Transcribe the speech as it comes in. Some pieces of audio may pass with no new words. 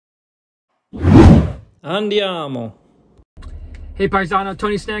Andiamo. Hey Paisano,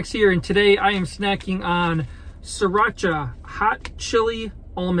 Tony Snacks here, and today I am snacking on Sriracha Hot Chili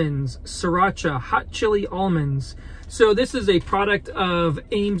Almonds. Sriracha Hot Chili Almonds. So this is a product of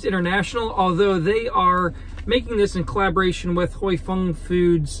Ames International, although they are making this in collaboration with Hoi Fung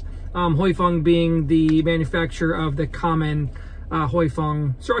Foods, Hoi Fung being the manufacturer of the common Hoi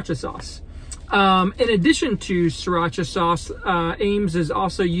Fung Sriracha sauce. In addition to Sriracha sauce, Ames is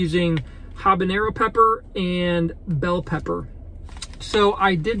also using habanero pepper and bell pepper. So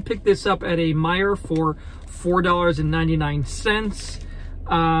I did pick this up at a Meijer for $4.99.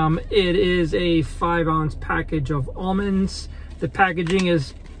 It is a 5-ounce package of almonds. The packaging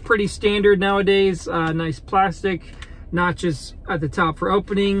is pretty standard nowadays. Nice plastic, notches at the top for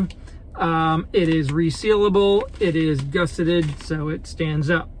opening. It is resealable. It is gusseted, so it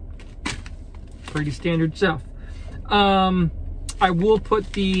stands up. Pretty standard stuff. I will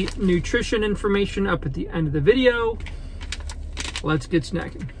put the nutrition information up at the end of the video. Let's get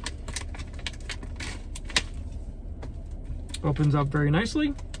snacking. Opens up very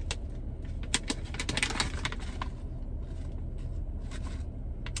nicely.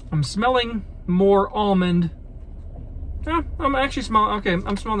 I'm smelling more almond. I'm actually smelling, okay,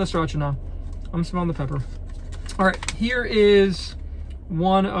 I'm smelling the sriracha now. I'm smelling the pepper. All right, here is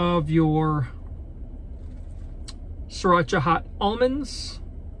one of your Sriracha Hot Almonds.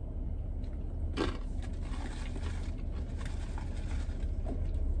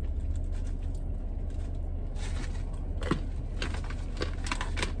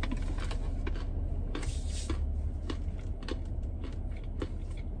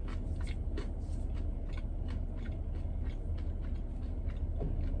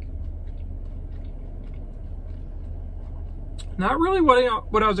 Not really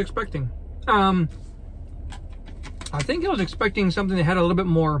what I was expecting. I think I was expecting something that had a little bit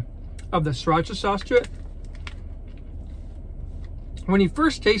more of the sriracha sauce to it. When you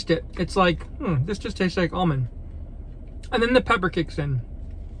first taste it, it's like, this just tastes like almond. And then the pepper kicks in.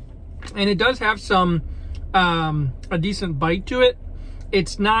 And it does have some, a decent bite to it.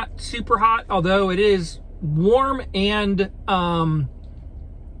 It's not super hot, although it is warm, and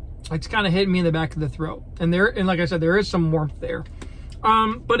it's kind of hitting me in the back of the throat. And like I said, there is some warmth there.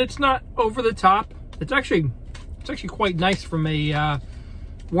 But it's not over the top. It's actually quite nice from a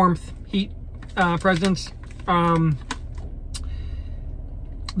warmth, heat presence. The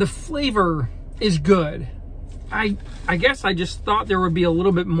flavor is good. I guess I just thought there would be a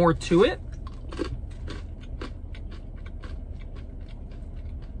little bit more to it.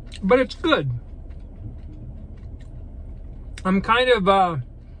 But it's good. I'm kind of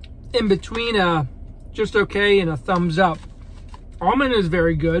in between a just okay and a thumbs up. Almond is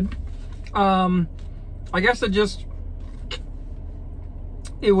very good. I guess it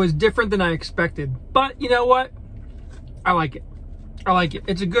was different than I expected. But you know what? I like it. I like it.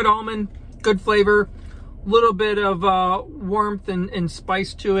 It's a good almond, good flavor, little bit of warmth and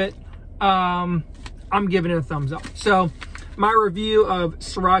spice to it. I'm giving it a thumbs up. So my review of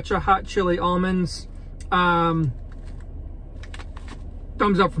Sriracha Hot Chili Almonds, thumbs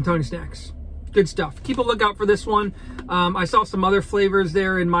up from Tony Snacks. Good stuff. Keep a lookout for this one. I saw some other flavors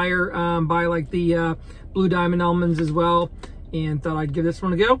there in Meijer, by like the Blue Diamond almonds as well, and thought I'd give this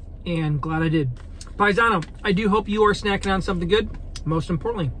one a go, and glad I did. Paisano, I do hope you are snacking on something good. Most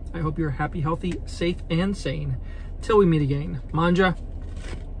importantly, I hope you're happy, healthy, safe, and sane. Till we meet again. Mangia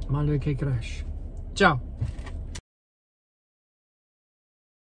che cresce. Ciao.